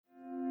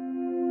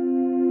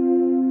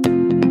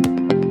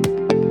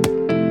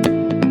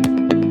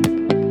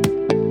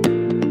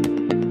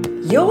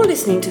You're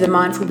listening to the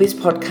Mindful Biz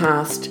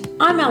podcast.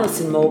 I'm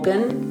Alison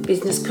Morgan,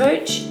 business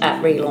coach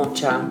at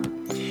Relauncher.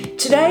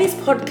 Today's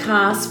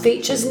podcast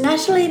features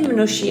Natalie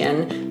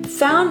Manouchian,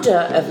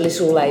 founder of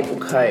Little Label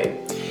Co.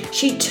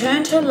 She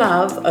turned her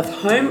love of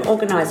home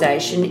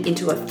organisation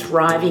into a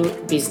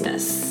thriving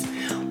business.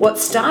 What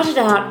started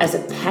out as a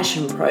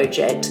passion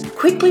project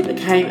quickly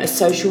became a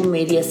social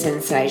media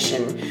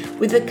sensation,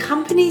 with the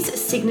company's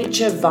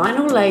signature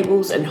vinyl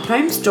labels and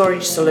home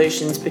storage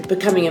solutions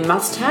becoming a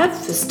must-have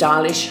for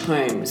stylish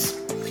homes.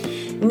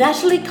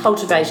 Natalie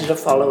cultivated a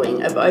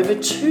following of over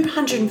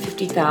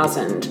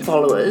 250,000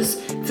 followers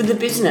for the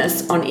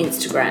business on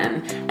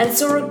Instagram and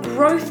saw a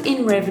growth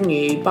in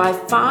revenue by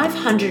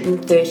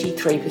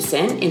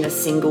 533% in a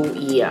single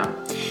year.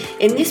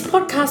 In this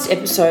podcast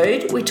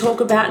episode, we talk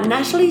about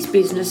Natalie's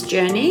business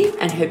journey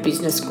and her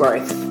business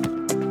growth.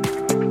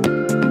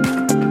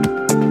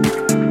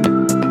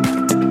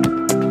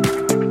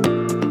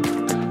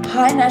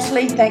 Hi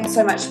Natalie, thanks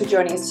so much for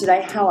joining us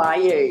today. How are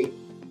you?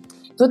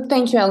 Good,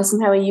 thank you, Alison.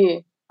 How are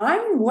you?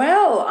 I'm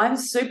well. I'm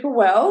super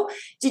well.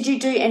 Did you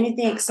do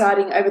anything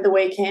exciting over the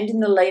weekend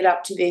in the lead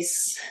up to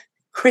this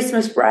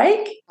Christmas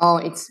break? Oh,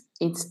 it's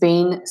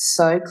been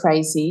so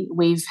crazy.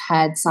 We've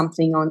had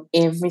something on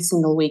every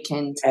single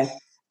weekend. Okay.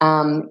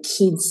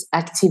 Kids'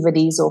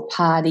 activities or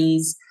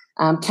parties,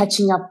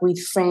 catching up with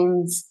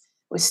friends.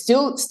 We're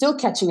still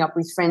catching up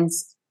with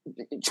friends,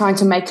 trying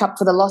to make up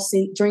for the loss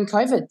during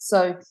COVID.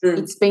 So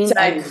it's been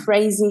a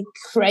crazy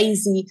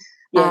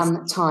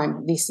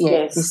time this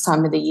year, this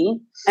time of the year.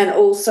 And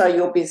also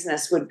your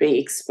business would be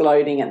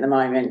exploding at the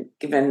moment,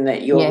 given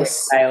that you're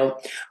retail.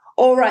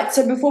 All right,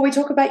 so before we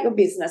talk about your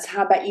business,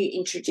 how about you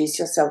introduce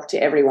yourself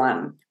to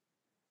everyone?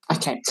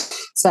 Okay,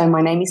 so my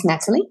name is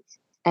Natalie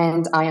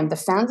and I am the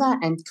founder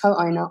and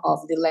co-owner of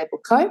Little Label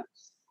Co.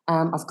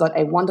 I've got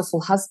a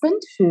wonderful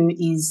husband who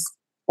is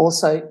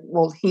also,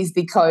 he's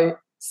the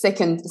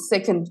second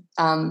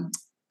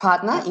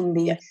partner in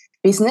the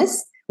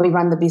business. We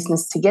run the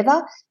business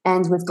together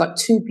and we've got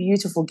two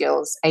beautiful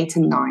girls, 8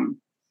 and 9.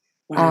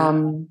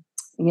 Wow.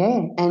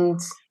 And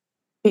a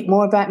bit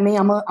more about me.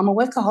 I'm a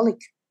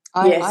workaholic.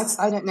 I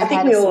don't know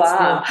how to sit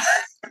still.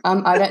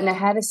 I don't know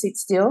how to sit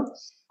still.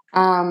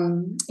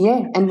 And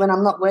when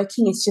I'm not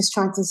working, it's just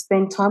trying to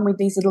spend time with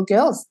these little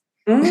girls.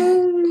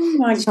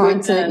 My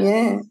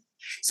goodness.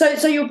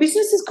 So your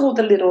business is called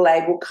the Little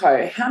Label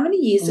Co. How many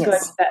years ago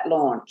did that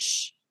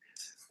launch?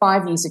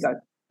 5 years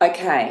ago.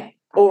 Okay.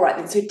 All right.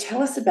 Then, so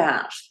tell us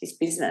about this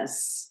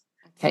business.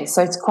 Okay,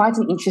 so it's quite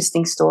an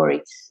interesting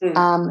story.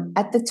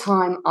 At the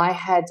time,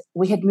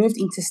 we had moved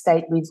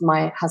interstate with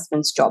my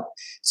husband's job.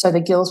 So the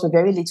girls were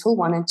very little,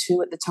 1 and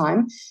 2 at the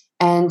time,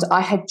 and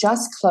I had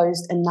just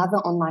closed another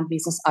online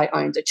business I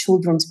owned, a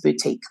children's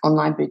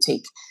online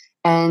boutique,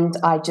 and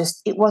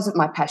it wasn't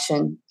my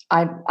passion.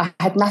 I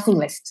had nothing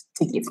left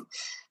to give.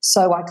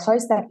 So I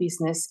closed that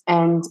business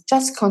and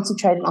just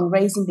concentrated on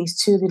raising these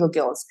 2 little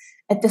girls.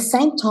 At the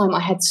same time, I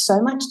had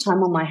so much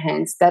time on my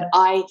hands that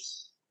I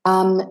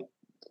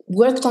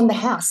worked on the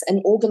house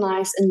and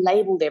organised and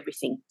labelled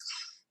everything.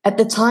 At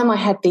the time, I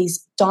had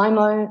these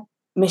Dymo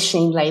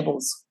machine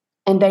labels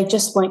and they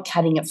just weren't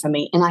cutting it for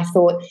me. And I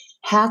thought,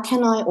 how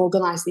can I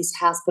organise this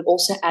house but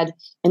also add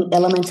an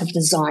element of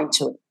design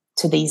to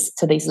these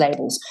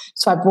labels?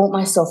 So I bought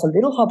myself a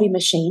little hobby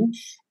machine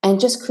and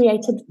just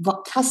created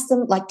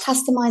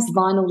customized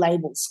vinyl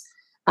labels.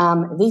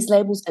 These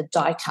labels are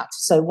die cut.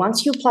 So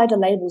once you apply the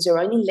labels, you're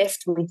only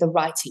left with the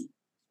writing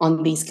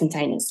on these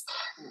containers.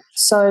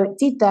 So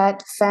did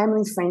that. Family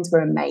and friends were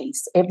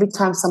amazed. Every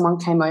time someone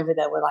came over,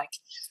 they were like,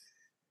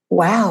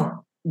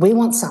 wow, we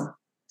want some.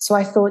 So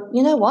I thought,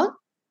 you know what?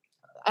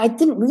 I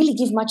didn't really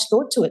give much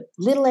thought to it.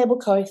 Little Label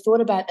Co. thought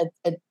about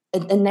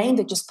a name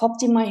that just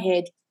popped in my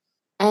head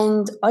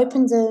and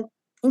opened an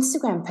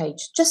Instagram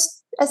page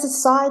just as a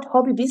side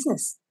hobby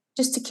business,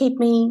 just to keep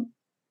me,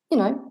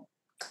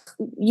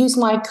 use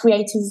my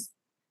creative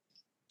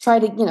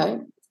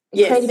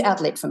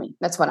outlet for me.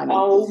 That's what I mean.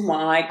 Oh,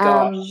 my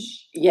gosh.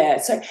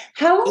 So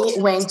how long it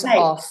went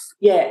off?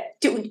 Yeah.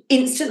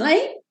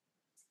 Instantly?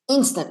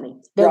 Instantly.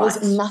 There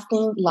was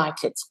nothing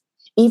like it.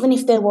 Even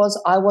if there was,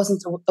 I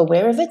wasn't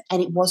aware of it,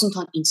 and it wasn't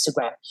on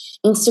Instagram.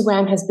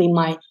 Instagram has been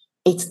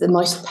it's the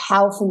most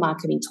powerful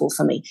marketing tool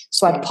for me.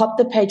 So I popped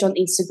the page on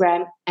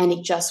Instagram and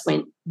it just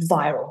went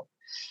viral.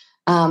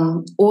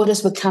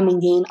 Orders were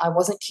coming in. I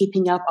wasn't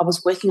keeping up. I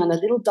was working on a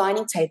little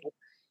dining table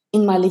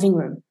in my living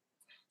room.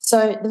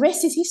 So the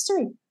rest is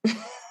history.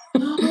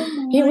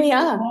 Here we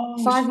are,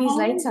 5 years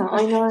later.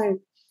 I know.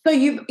 So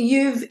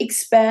you've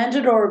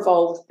expanded or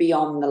evolved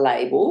beyond the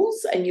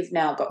labels, and you've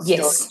now got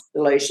storage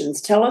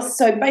solutions. Tell us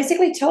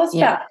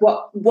about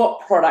what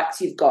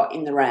products you've got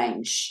in the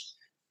range.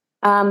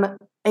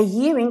 A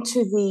year of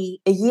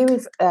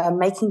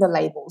making the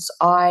labels,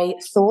 I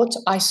thought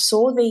I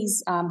saw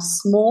these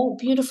small,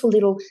 beautiful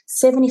little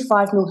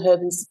 75ml herb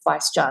and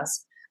spice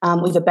jars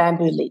with a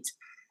bamboo lid,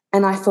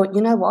 and I thought,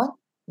 you know what?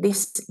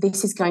 This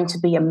is going to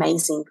be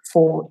amazing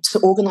to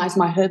organise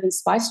my herb and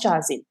spice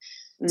jars in.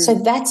 So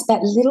that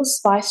little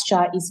spice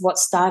jar is what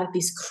started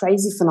this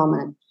crazy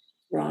phenomenon.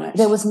 Right.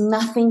 There was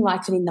nothing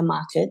like it in the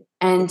market.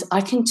 And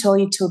I can tell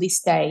you till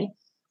this day,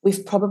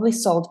 we've probably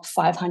sold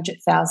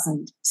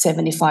 500,000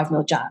 75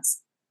 ml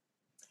jars.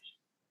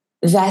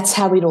 That's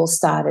how it all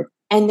started.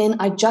 And then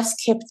I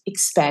just kept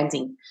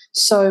expanding.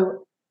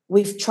 So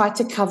we've tried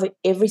to cover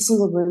every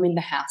single room in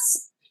the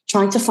house,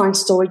 trying to find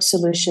storage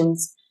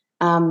solutions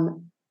for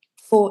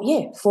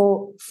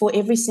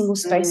every single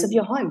space of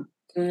your home.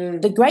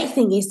 The great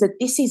thing is that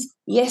this is,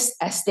 yes,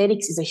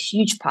 aesthetics is a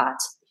huge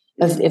part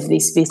of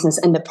this business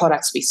and the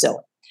products we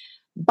sell.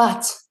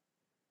 But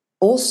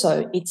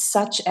also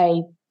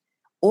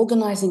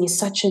organizing is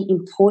such an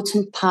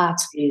important part,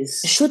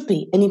 should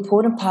be an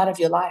important part of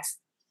your life.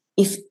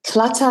 If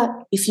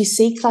you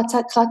see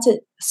clutter,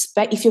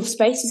 if your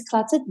space is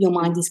cluttered, your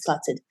mind is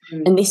cluttered.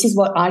 And this is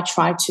what I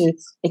try to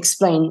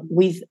explain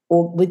with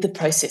the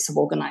process of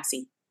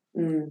organizing,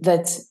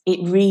 that it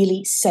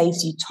really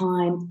saves you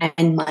time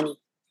and money.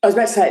 I was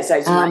about to say it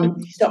saves you money.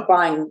 Stop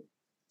buying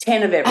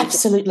 10 of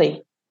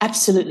everything.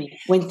 Absolutely.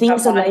 When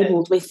things are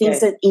labelled, when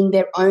things are in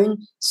their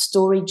own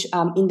storage,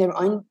 in their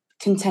own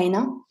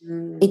container,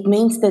 it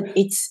means that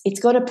it's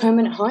got a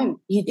permanent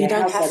home. You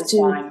don't have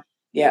to.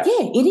 Yeah,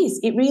 it is.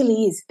 It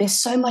really is. There's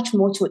so much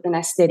more to it than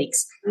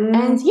aesthetics.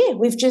 And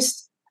we've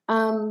just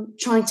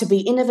trying to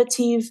be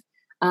innovative,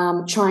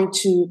 trying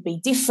to be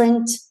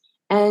different.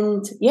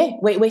 And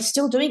we're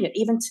still doing it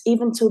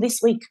even till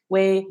this week,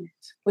 where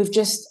we've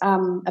just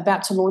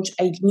about to launch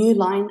a new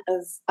line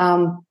of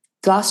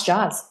glass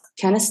jars,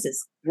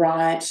 canisters.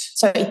 Right.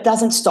 So it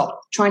doesn't stop,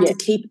 trying to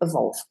keep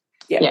evolve.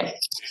 Yeah.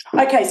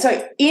 Okay,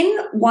 so in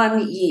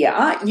 1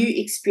 year, you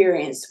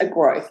experienced a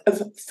growth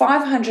of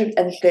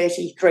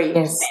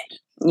 533%.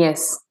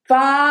 Yes.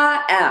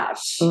 Far out.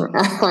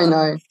 I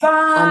know.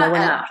 Far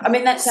out. I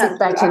mean, that sounds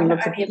good. I can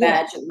only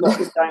imagine what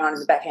was going on in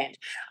the back end,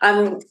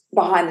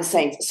 behind the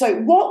scenes. So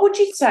what would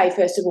you say,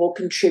 first of all,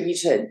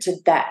 contributed to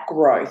that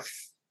growth?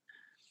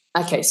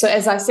 Okay, so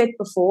as I said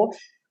before,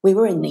 we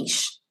were a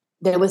niche.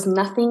 There was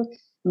nothing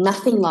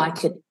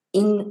like it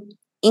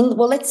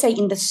let's say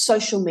in the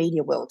social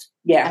media world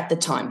at the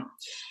time.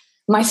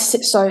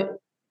 So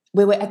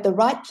we were at the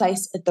right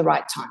place at the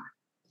right time.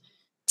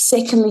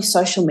 Secondly,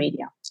 social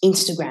media,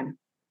 Instagram.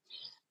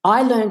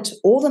 I learned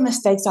all the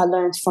mistakes I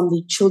learned from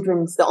the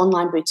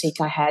online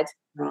boutique I had.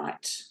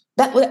 Right.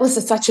 That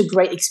was such a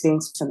great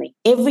experience for me.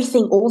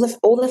 Everything, all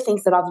the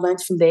things that I've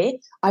learned from there,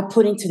 I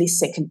put into this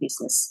second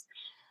business.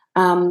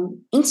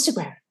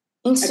 Instagram,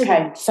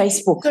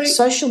 Facebook,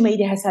 social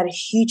media has had a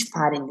huge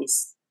part in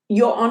this.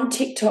 You're on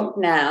TikTok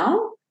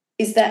now.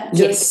 Is that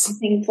doing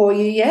anything for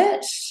you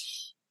yet?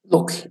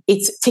 Look,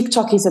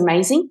 TikTok is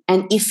amazing,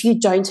 and if you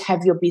don't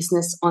have your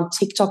business on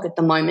TikTok at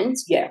the moment,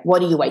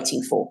 what are you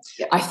waiting for?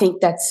 Yeah. I think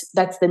that's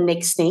the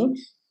next thing.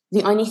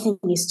 The only thing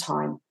is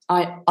time.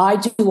 I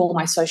do all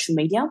my social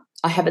media.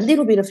 I have a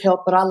little bit of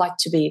help, but I like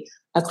to be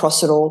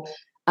across it all.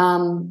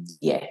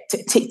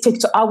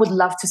 TikTok. I would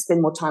love to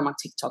spend more time on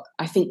TikTok.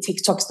 I think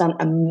TikTok's done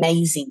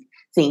amazing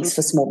things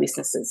for small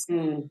businesses.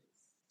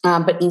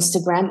 But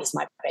Instagram is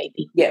my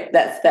baby. Yeah,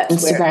 that's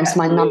Instagram's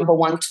my number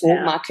one tool,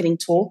 marketing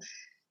tool.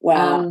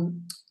 Wow.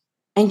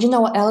 And you know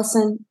what,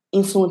 Alison?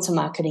 Influencer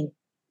marketing.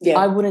 Yeah.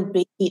 I wouldn't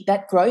be,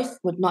 that growth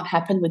would not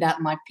happen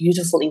without my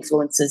beautiful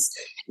influencers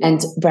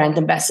and brand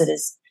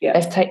ambassadors. Yeah.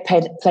 They've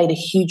played a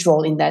huge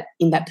role in that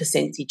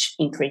percentage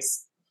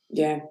increase.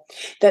 Yeah,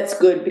 that's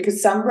good,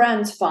 because some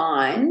brands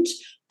find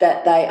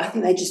that I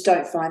think they just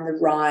don't find the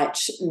right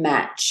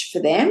match for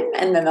them,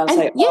 and then they'll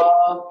say,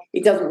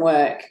 it doesn't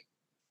work.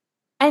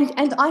 And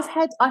I've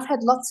had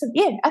lots of,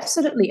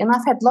 absolutely. And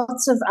I've had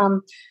lots of,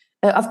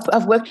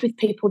 I've worked with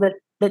people that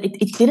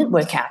it didn't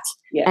work out,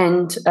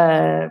 and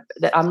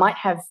that I might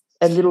have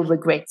a little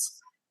regret,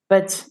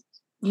 but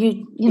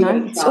you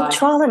know, it's all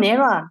trial and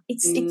error.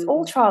 It's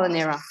all trial and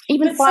error.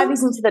 Even 5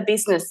 years into the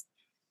business.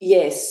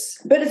 Yes,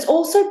 but it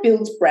also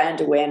builds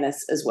brand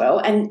awareness as well,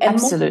 and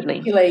absolutely,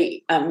 more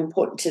particularly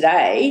important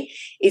today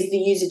is the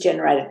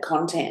user-generated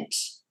content.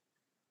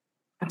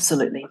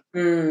 Absolutely,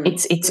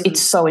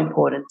 it's so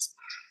important.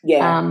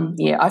 Yeah,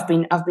 I've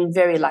been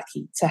very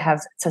lucky to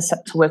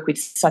work with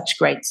such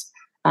great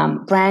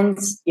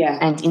brands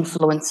and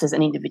influencers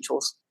and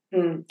individuals.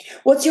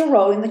 What's your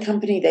role in the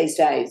company these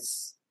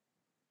days?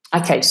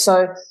 Okay,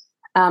 so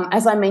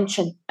as I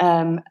mentioned,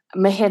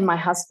 Meher, my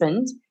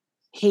husband,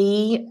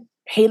 he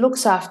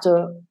looks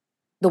after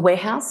the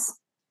warehouse,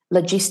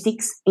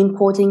 logistics,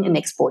 importing and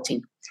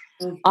exporting.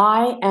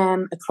 I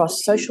am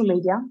across social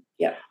media,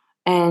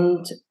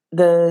 and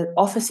the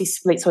office is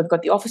split. So we've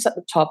got the office at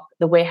the top,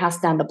 the warehouse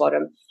down the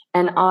bottom,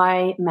 and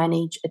I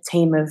manage a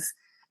team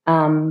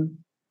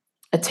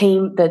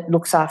that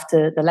looks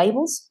after the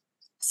labels,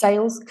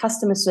 sales,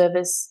 customer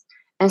service,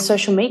 and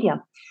social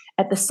media.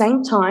 At the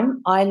same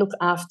time, I look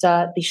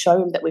after the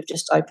showroom that we've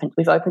just opened.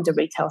 We've opened a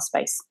retail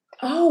space.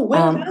 Oh,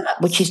 wow.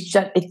 Which is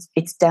just,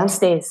 it's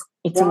downstairs.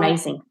 It's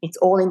amazing. It's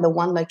all in the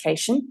one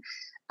location.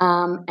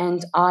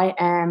 And I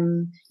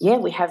am,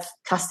 we have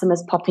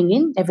customers popping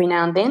in every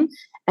now and then.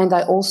 And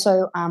I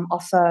also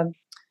offer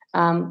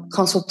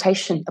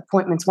consultation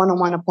appointments,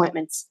 one-on-one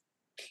appointments.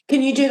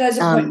 Can you do those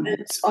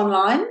appointments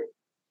online?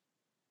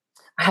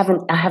 I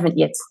haven't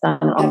yet done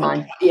it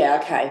online. Yeah,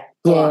 okay.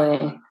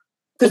 Yeah.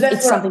 Because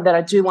it's something that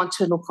I do want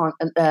to look on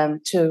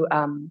to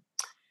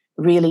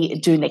really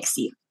do next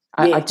year.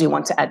 I do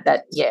want to add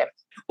that, yeah.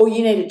 Or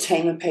you need a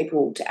team of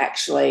people to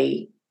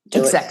actually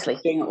do exactly.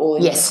 Doing it all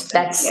in yes,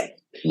 that's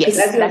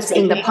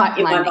in the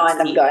pipeline. In my mind,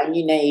 I'm going,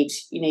 you need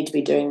to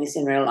be doing this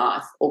in real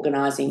life,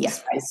 organising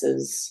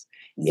spaces.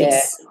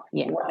 Yes.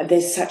 Yeah.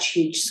 There's such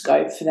huge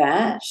scope for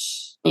that.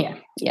 Yeah,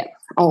 yeah.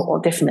 Oh,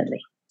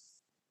 definitely.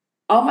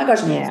 Oh my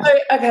gosh. Yeah.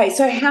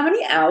 So how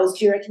many hours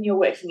do you reckon you're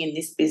working in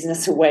this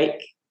business a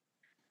week?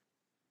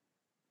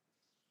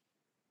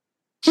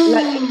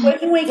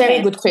 Working weekends?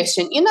 Very good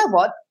question. You know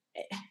what?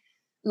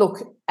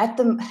 Look, at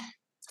the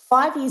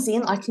 5 years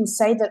in, I can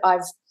say that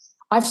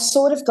I've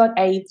sort of got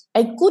a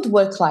good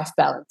work-life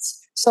balance.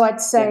 So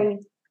I'd say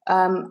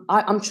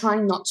I'm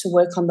trying not to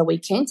work on the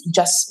weekends,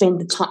 just spend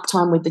the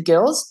time with the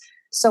girls.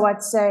 So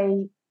I'd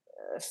say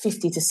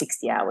 50 to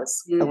 60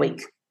 hours a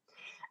week.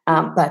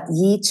 But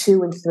year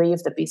 2 and 3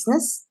 of the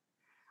business,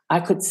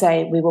 I could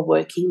say we were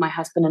working, my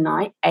husband and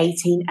I,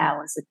 18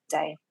 hours a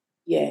day.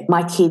 Yeah.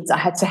 My kids, I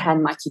had to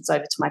hand my kids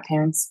over to my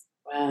parents.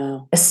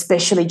 Wow.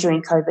 Especially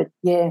during COVID.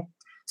 Yeah.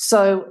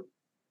 So,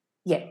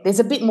 yeah, there's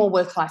a bit more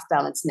work-life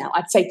balance now.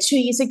 I'd say 2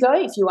 years ago,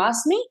 if you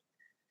asked me,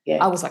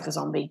 I was like a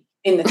zombie.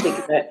 In the thick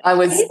of it. I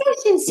was. Are you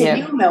based in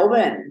Sydney or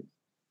Melbourne?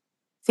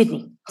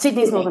 Sydney.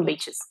 Sydney's Northern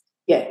Beaches.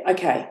 Yeah,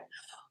 okay.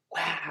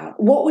 Wow.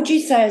 What would you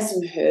say are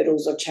some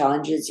hurdles or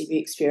challenges you've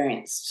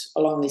experienced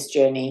along this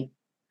journey?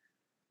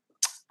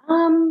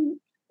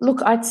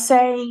 Look, I'd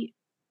say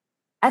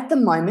at the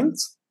moment,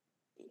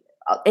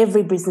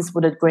 every business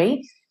would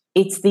agree,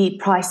 it's the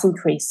price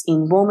increase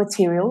in raw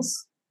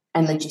materials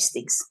and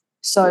logistics.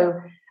 So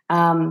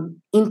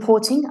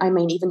importing,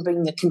 even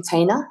bringing a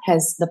container,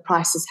 the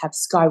prices have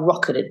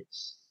skyrocketed.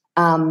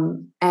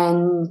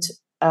 And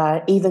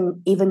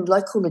even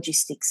local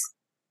logistics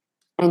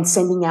and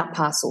sending out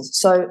parcels.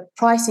 So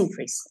price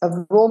increase of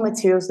raw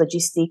materials,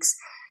 logistics.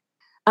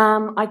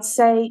 I'd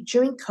say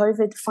during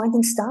COVID,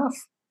 finding staff.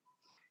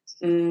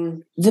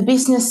 The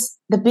business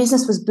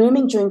was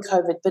booming during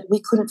COVID, but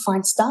we couldn't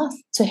find staff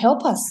to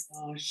help us.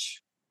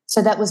 Gosh.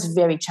 So that was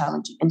very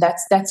challenging, and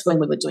that's when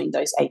we were doing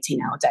those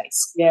 18-hour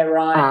days. Yeah,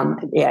 right.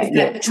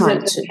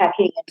 Trying to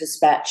packing and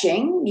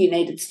dispatching. You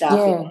needed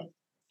staff.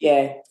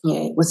 Yeah.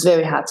 It was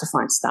very hard to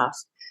find staff,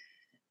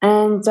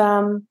 and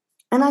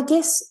I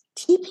guess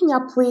keeping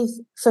up with,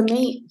 for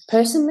me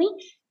personally,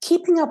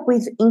 keeping up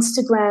with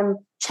Instagram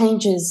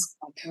changes,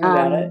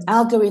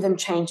 algorithm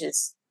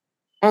changes.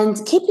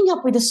 And keeping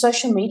up with the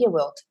social media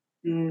world.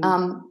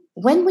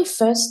 When I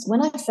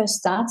first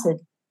started,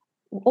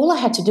 all I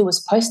had to do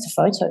was post a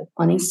photo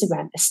on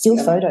Instagram, a still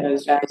photo.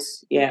 Those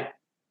days, yeah.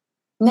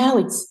 Now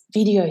it's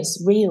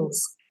videos,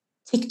 reels,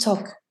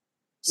 TikTok.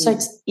 So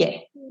it's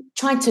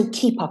trying to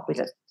keep up with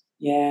it.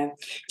 Yeah.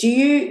 Do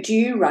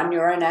you run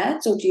your own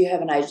ads, or do you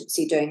have an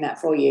agency doing that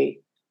for you?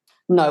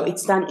 No,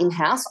 it's done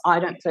in-house. I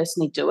don't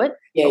personally do it.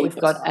 Yeah, but we've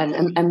got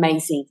an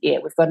amazing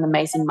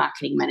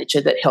marketing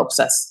manager that helps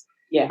us.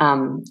 Yeah.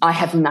 I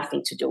have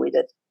nothing to do with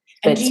it.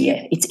 But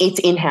it's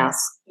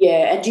in-house.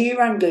 Yeah. And do you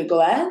run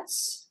Google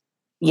Ads?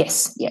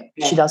 Yes, yeah.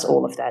 She does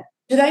all of that.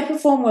 Do they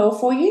perform well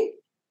for you?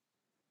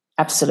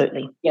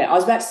 Absolutely. Yeah, I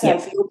was about to say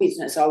for your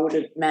business, I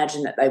would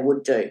imagine that they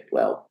would do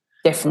well.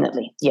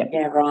 Definitely, yeah.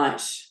 Yeah,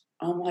 right.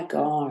 Oh my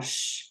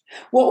gosh.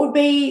 What would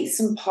be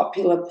some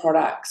popular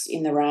products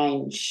in the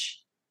range?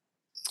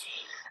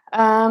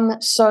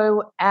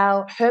 So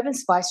our herb and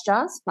spice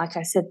jars, like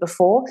I said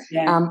before,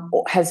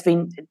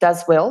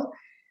 does well.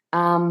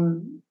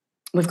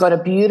 We've got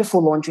a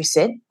beautiful laundry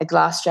set, a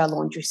glass jar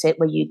laundry set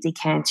where you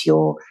decant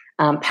your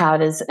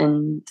powders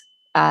and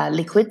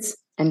liquids,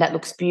 and that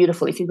looks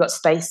beautiful. If you've got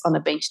space on a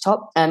bench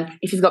top,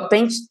 if you've got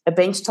a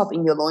bench top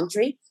in your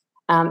laundry,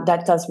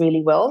 that does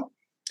really well.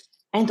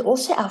 And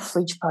also our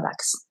fridge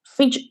products.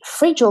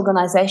 Fridge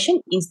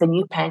organisation is the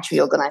new pantry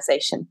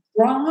organisation.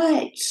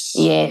 Right.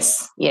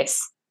 Yes.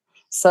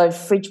 So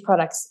fridge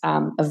products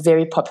are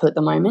very popular at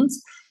the moment.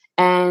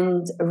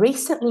 And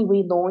recently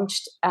we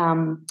launched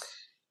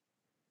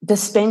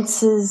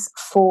dispensers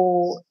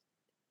for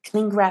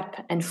cling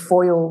wrap and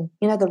foil,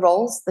 the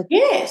rolls.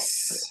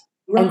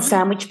 And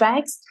sandwich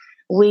bags.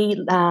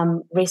 We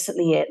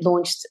recently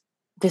launched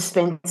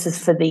dispensers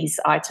for these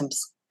items.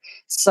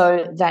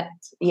 So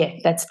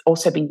that's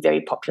also been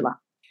very popular.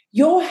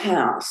 Your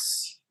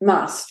house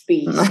must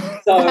be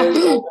so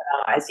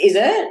organised, is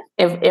it?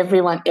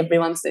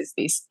 Everyone says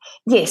this.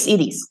 Yes,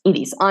 it is. It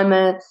is. I'm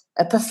a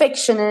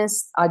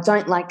perfectionist. I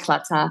don't like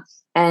clutter,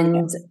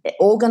 and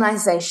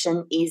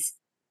organisation is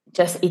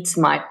it's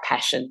my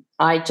passion.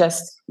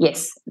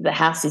 The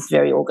house is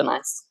very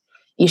organised.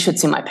 You should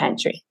see my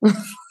pantry.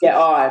 Yeah,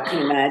 I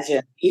can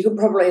imagine. You could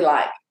probably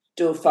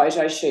do a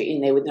photo shoot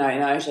in there with no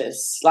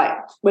notice.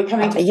 We're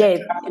coming to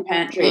the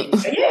pantry.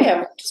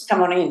 Just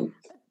come on in.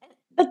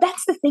 But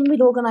that's the thing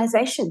with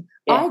organisation.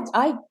 Yeah.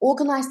 I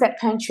organised that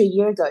pantry a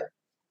year ago.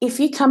 If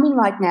you come in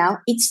right now,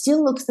 it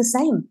still looks the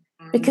same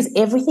because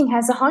everything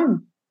has a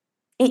home.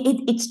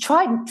 it's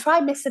try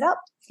mess it up.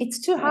 It's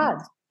too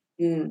hard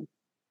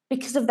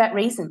because of that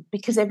reason,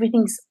 because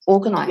everything's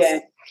organised. Yeah.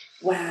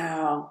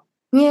 Wow.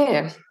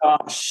 Yeah.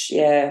 Gosh,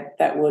 yeah,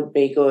 that would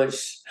be good.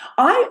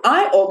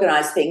 I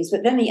organise things,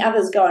 but then the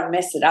others go and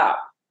mess it up.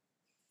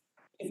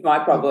 It's my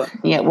problem.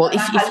 Yeah, well,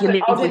 if you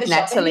live with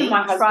Natalie,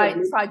 try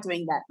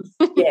doing that.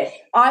 Yeah,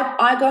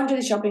 I go and do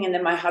the shopping, and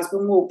then my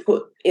husband will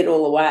put it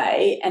all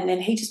away, and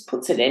then he just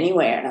puts it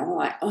anywhere, and I'm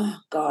like, oh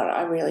God,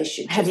 I really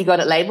should. Have you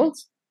got it labelled?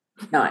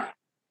 No,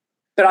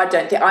 but I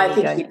don't think. I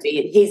think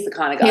he's the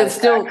kind of guy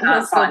that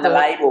can't find the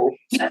label.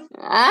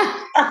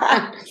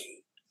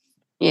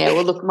 Yeah,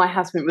 well, look, my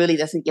husband really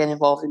doesn't get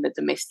involved in the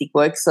domestic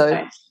work, so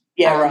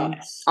right.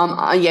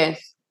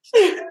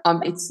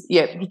 It's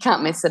you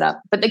can't mess it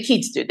up, but the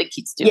kids do.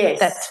 Yes,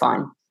 that's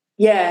fine.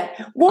 Yeah,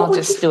 I'll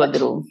just do a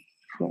little.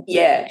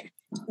 Yeah,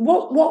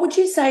 what would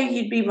you say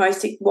you'd be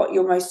what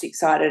you're most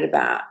excited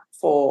about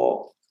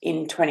for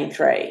in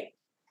 23?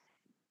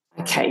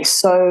 Okay,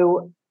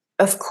 so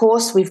of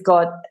course we've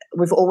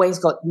always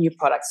got new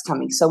products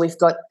coming. So we've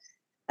got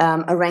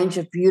a range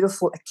of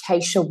beautiful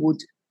acacia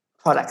wood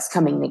products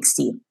coming next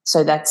year.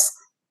 So that's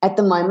at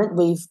the moment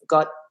we've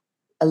got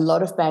a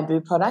lot of bamboo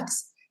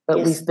products,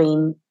 but we've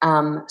been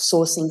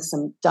sourcing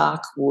some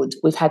dark wood.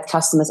 We've had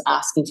customers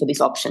asking for this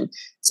option.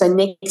 So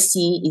next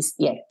year is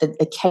the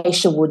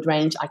acacia wood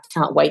range. I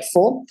can't wait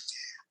for.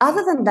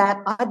 Other than that,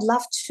 I'd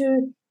love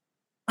to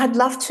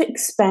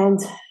expand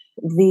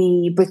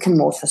the brick and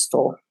mortar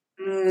store.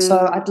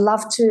 So I'd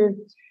love to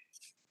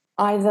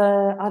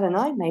either, I don't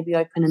know, maybe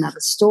open another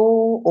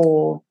store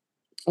or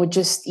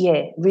just,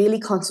 really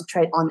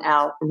concentrate on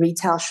our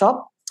retail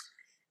shop.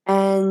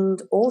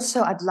 And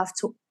also I'd love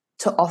to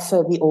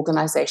offer the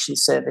organisation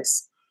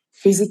service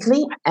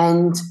physically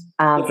and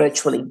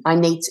virtually. I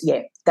need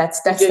to,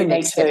 that's the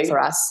next step for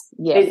us.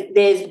 Yeah.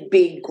 There's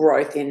big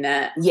growth in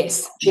that.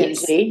 Yes.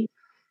 Yes.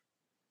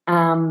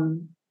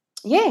 And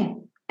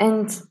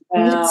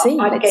let's see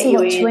what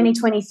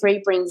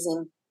 2023 brings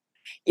in.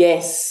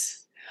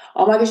 Yes.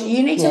 Oh my gosh,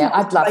 you need to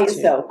multiply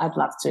yourself. I'd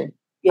love to.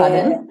 Yeah.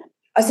 Pardon?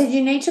 I said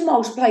you need to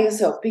multiply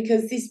yourself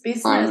because this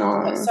business has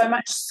got so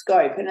much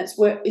scope, and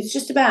it's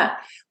just about,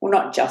 well,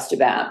 not just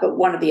about, but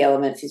one of the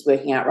elements is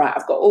working out, right,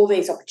 I've got all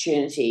these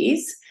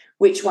opportunities.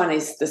 Which one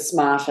is the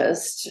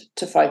smartest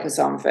to focus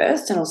on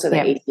first and also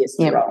the easiest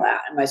to roll out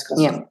and most cost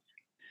effective?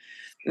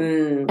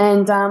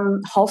 And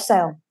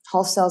wholesale.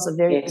 Wholesale's a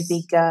very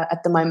big,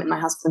 at the moment my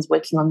husband's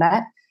working on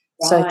that.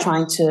 Right. So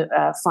trying to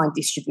find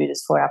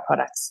distributors for our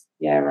products.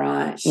 Yeah,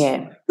 right.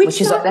 Yeah, which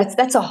is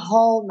that's a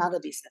whole nother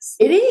business.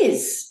 It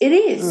is.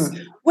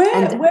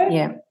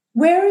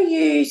 Where are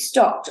you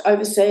stocked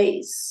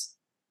overseas?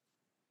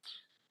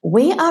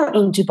 We are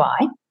in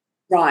Dubai,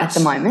 right, at the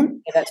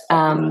moment. Yeah, that's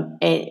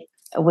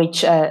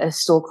which a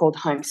store called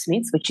Home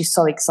Smiths, which is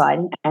so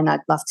exciting, and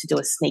I'd love to do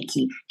a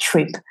sneaky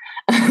trip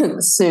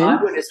soon.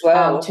 I would as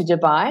well to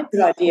Dubai.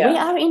 Good idea.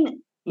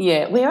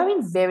 We're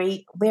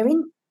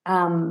in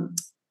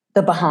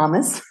the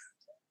Bahamas.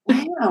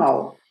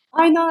 Wow.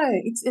 I know,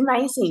 it's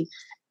amazing.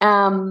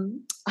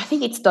 I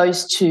think it's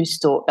those two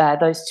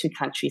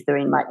countries they're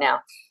in right now.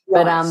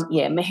 Right. But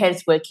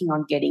Meher's working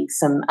on getting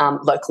some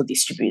local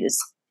distributors.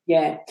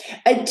 Yeah.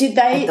 Did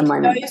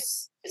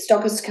those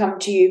stockers come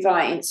to you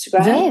via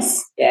Instagram?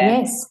 Yes. Yeah.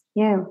 Yes.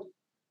 Yeah.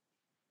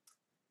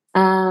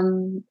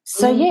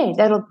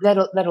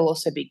 That'll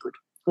also be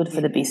good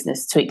for the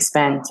business to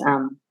expand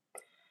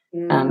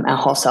our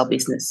wholesale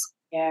business.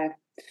 Yeah.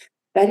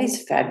 That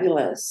is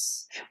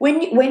fabulous.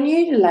 When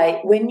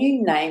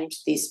you named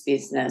this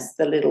business,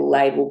 the Little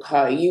Label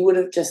Co., you would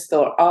have just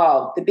thought,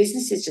 oh, the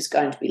business is just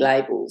going to be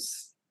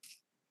labels.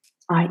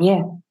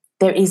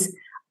 There is.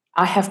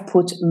 I have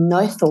put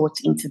no thought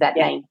into that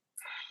name.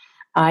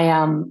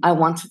 I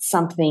wanted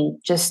something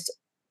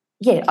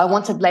I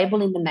wanted label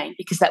in the name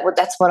because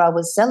that's what I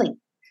was selling,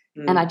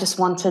 and I just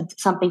wanted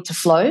something to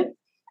flow,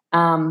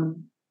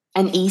 and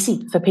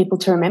easy for people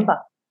to remember.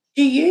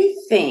 Do you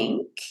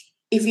think,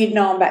 if you'd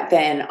known back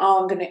then,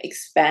 I'm going to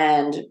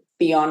expand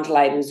beyond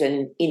labels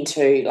and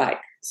into like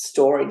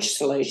storage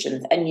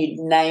solutions, and you'd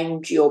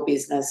named your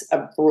business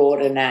a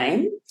broader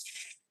name,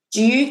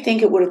 do you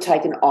think it would have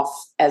taken off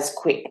as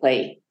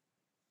quickly?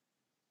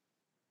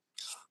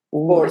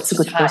 Or it's a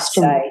good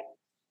question.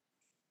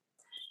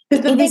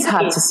 It is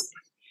hard to say.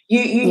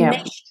 You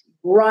niched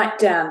right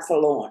down for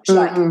launch.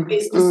 Like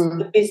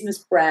the business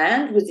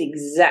brand was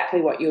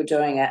exactly what you were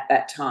doing at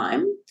that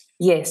time.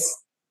 Yes.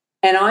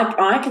 And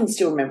I can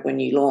still remember when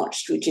you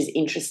launched, which is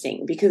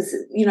interesting because,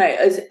 you know,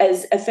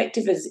 as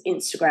effective as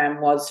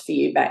Instagram was for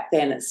you back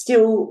then, it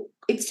still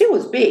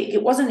was big.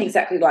 It wasn't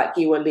exactly like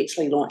you were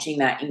literally launching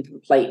that in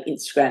complete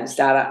Instagram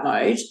startup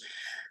mode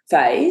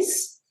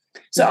phase.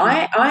 So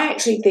I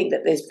actually think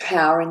that there's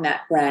power in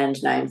that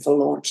brand name for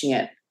launching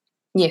it.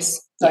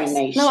 Yes. So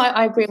niche. No,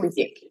 I agree with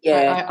you.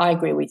 Yeah. I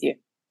agree with you.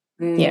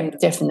 Yeah,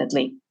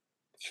 definitely.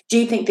 Do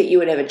you think that you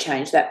would ever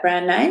change that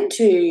brand name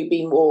to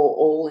be more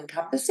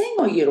all-encompassing,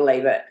 or you'd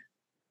leave it?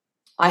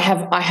 I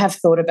have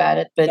thought about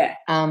it, but Yeah.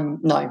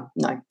 no,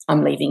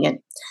 I'm leaving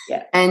it.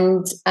 Yeah.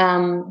 And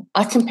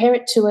I compare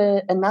it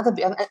to another,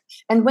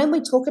 and when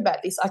we talk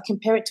about this, I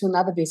compare it to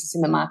another business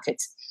in the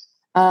market,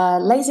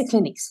 laser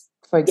clinics,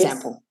 for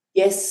example.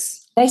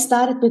 Yes. They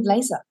started with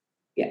laser.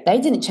 Yeah. They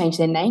didn't change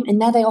their name, and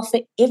now they offer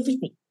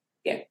everything.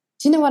 Yeah.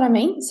 Do you know what I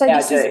mean? So yeah,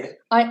 this is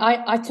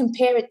I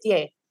compare it,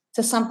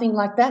 to something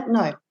like that.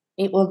 No,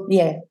 it will.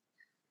 Yeah,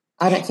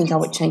 I don't think I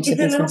would change the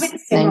business name. It's a little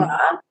bit similar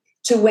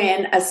to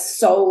when a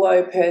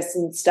solo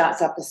person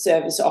starts up a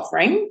service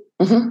offering,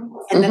 and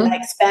then they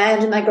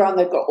expand and they grow, and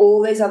they've got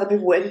all these other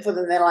people working for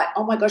them. They're like,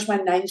 oh my gosh, my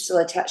name's still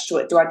attached to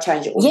it. Do I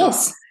change it or not?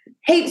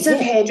 Heaps of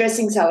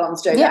hairdressing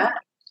salons do that,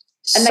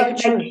 and they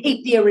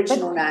keep the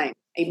original name.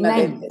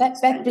 Even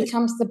that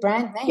becomes the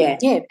brand name.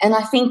 Yeah, and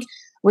I think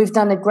we've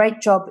done a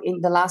great job in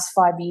the last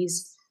 5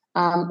 years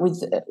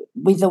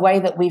with the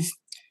way that we've,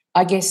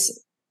 I guess,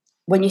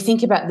 when you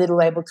think about Little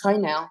Label Co.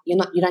 now, you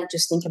don't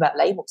just think about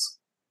labels.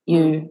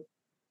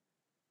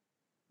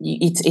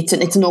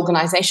 It's an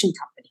organisation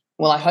company.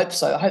 Well, I hope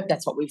so. I hope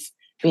that's what we've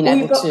been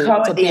able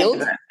to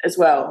build as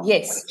well.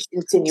 Yes,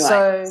 insinuate.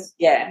 So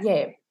yeah.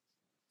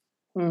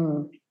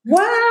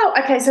 Wow.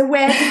 Okay, so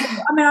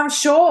I'm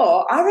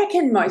sure, I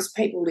reckon most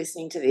people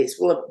listening to this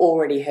will have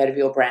already heard of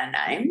your brand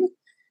name,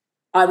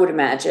 I would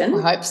imagine.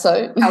 I hope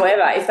so.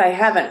 However, if they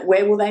haven't,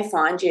 where will they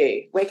find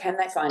you? Where can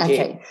they find you?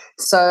 Okay,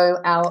 so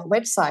our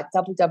website,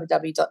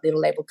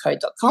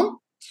 www.littlelabelco.com.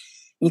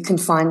 You can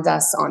find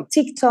us on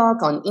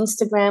TikTok, on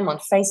Instagram, on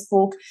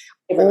Facebook,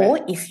 or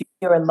if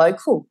you're a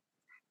local,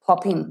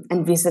 pop in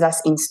and visit us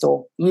in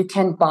store. You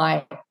can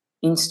buy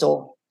in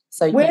store.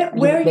 So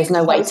there's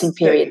no waiting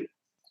period.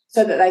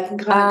 So that they can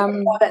kind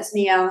of that's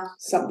near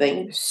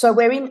something. So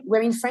we're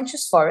in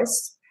Frenchs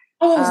Forest.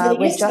 Oh, I was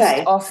there yesterday.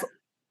 Just off.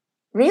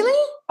 Really?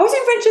 I was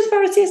in Frenchs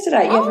Forest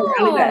yesterday.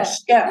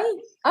 Yeah.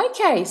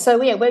 Okay, so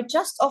we're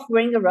just off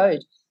Warringah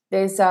Road.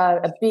 There's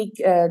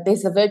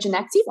there's the Virgin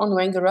Active on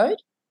Warringah Road.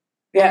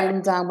 Yeah.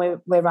 And we're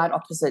right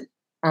opposite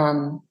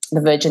the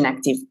Virgin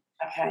Active.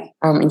 Okay.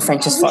 In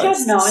Frenchs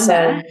Forest. I've known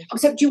that.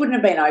 Except you wouldn't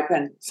have been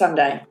open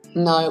Sunday.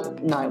 No.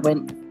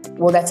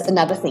 Well, that's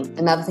another thing.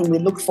 Another thing we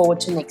look forward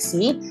to next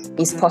year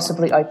is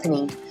possibly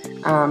opening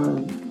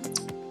on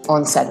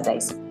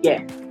Saturdays.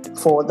 Yeah.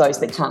 For those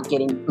that can't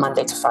get in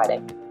Monday to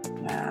Friday.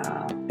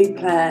 Wow. Big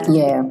plan.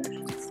 Yeah.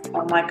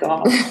 Oh, my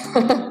God.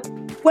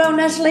 Well,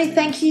 Natalie,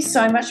 thank you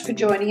so much for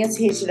joining us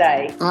here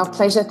today. Our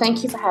pleasure.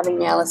 Thank you for having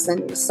me, Alison.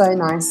 It was so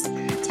nice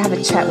to have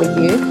a chat with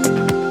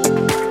you.